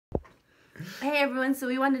Hey everyone, so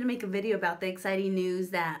we wanted to make a video about the exciting news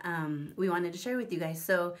that we wanted to share with you guys.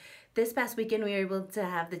 So this past weekend we were able to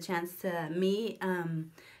have the chance to meet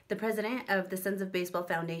the president of the Sons of Baseball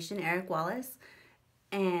Foundation, Eric Wallace,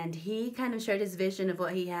 and he kind of shared his vision of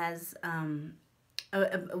what he has,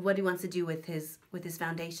 what he wants to do with his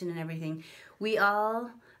foundation and everything. We all,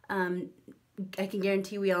 I can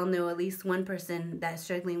guarantee we all know at least one person that's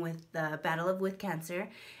struggling with the battle with cancer.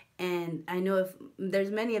 And I know if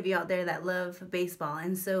there's many of you out there that love baseball,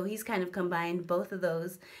 and so he's kind of combined both of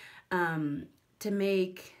those to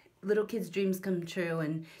make little kids' dreams come true,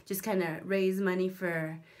 and just kind of raise money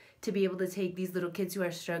to be able to take these little kids who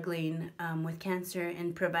are struggling with cancer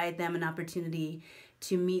and provide them an opportunity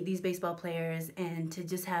to meet these baseball players and to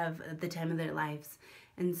just have the time of their lives.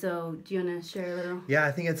 And so, do you want to share a little? Yeah,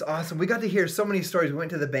 I think it's awesome. We got to hear so many stories. We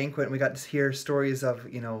went to the banquet and we got to hear stories of,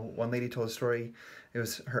 one lady told a story. It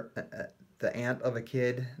was her, the aunt of a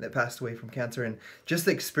kid that passed away from cancer, and just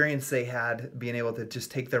the experience they had being able to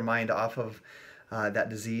just take their mind off of that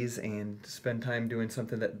disease and spend time doing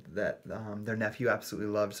something that their nephew absolutely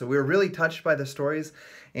loved. So we were really touched by the stories,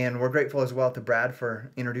 and we're grateful as well to Brad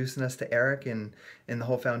for introducing us to Eric and the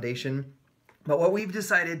whole foundation. But what we've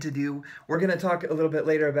decided to do, we're going to talk a little bit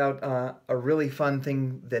later about a really fun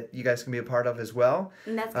thing that you guys can be a part of as well.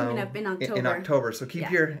 And that's coming up in October. In October, so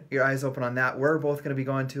keep your eyes open on that. We're both going to be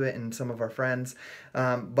going to it, and some of our friends.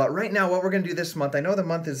 But right now, what we're going to do this month, I know the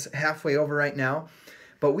month is halfway over right now,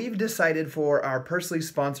 but we've decided for our personally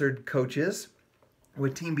sponsored coaches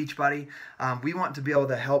with Team Beachbody, we want to be able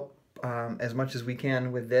to help as much as we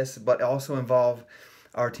can with this, but also involve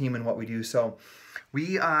our team in what we do. So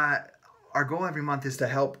we... our goal every month is to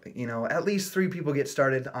help, at least 3 people get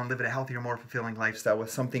started on living a healthier, more fulfilling lifestyle with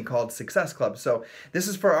something called Success Club. So this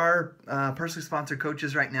is for our personally sponsored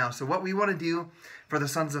coaches right now. So what we want to do for the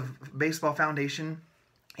Sons of Baseball Foundation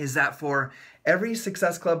is that for every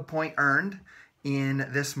Success Club point earned in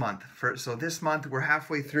this month, so this month we're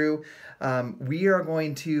halfway through, we are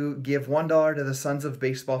going to give $1 to the Sons of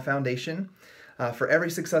Baseball Foundation. For every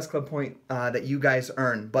Success Club point that you guys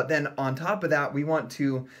earn. But then on top of that, we want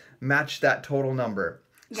to match that total number.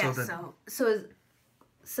 Yeah,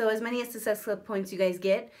 so as many Success Club points you guys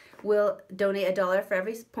get, we'll donate $1 for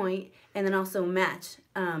every point, and then also match.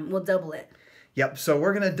 We'll double it. Yep, so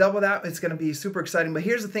we're going to double that. It's going to be super exciting. But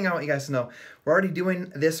here's the thing I want you guys to know. We're already doing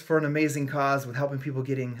this for an amazing cause with helping people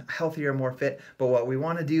getting healthier, more fit. But what we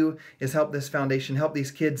want to do is help this foundation, help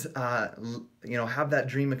these kids, have that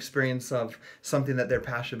dream experience of something that they're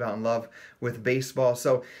passionate about and love with baseball.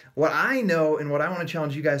 So what I know and what I want to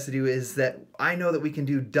challenge you guys to do is that I know that we can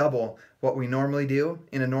do double what we normally do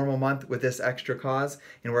in a normal month with this extra cause,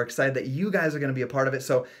 and we're excited that you guys are going to be a part of it.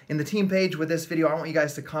 So in the team page with this video, I want you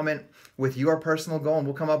guys to comment with your personal goal, and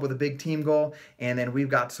we'll come up with a big team goal, and then we've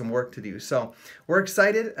got some work to do. So we're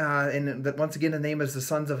excited, and once again, the name is the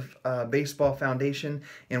Sons of Baseball Foundation,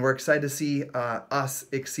 and we're excited to see us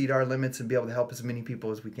exceed our limits and be able to help as many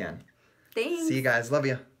people as we can. Thanks. See you guys. Love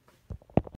you.